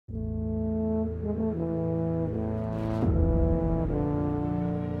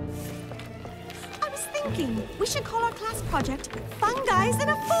thinking we should call our class project Fun Guys in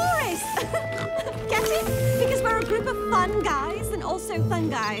a Forest. Get it? Because we're a group of fun guys and also fun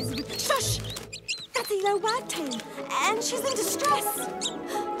guys. Shush! That's a low wagtail, and she's in distress.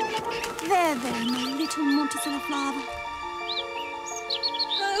 There, my little Montecilla flower.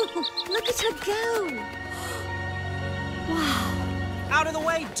 Oh, look at her go. Wow. Out of the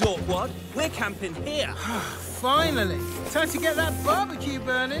way, Dorkwad. We're camping here. Finally. Time to get that barbecue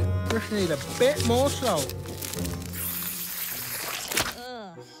burning. Just need a bit more salt.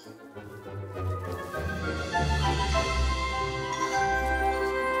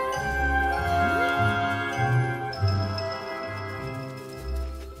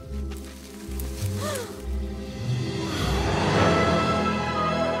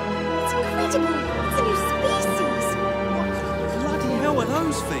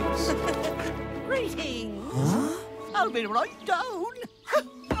 I'll be right down.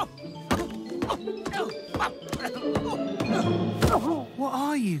 What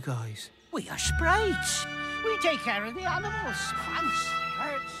are you guys? We are sprites. We take care of the animals. Plants,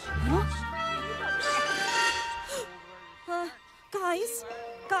 birds. Guys, huh?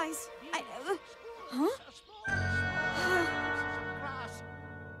 Guys?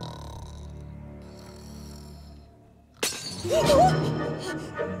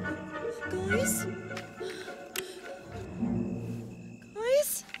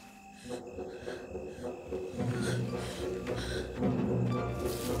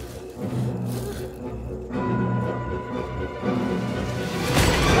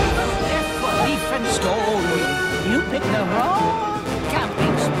 You picked the wrong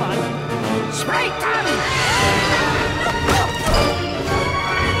camping spot. Sprite time!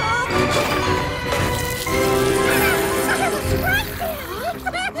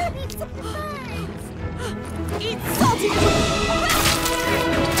 It's salty!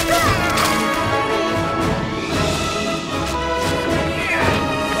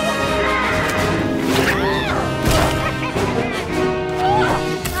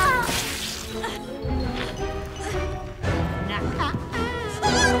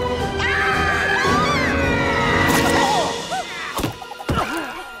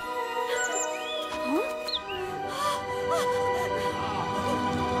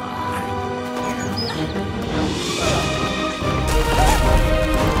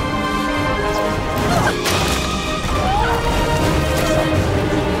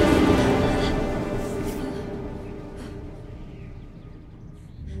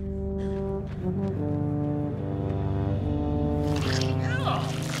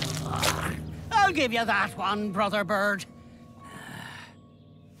 I'll give you that one, Brother Bird.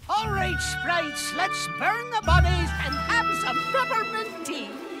 All right, sprites, let's burn the bodies and have some peppermint tea.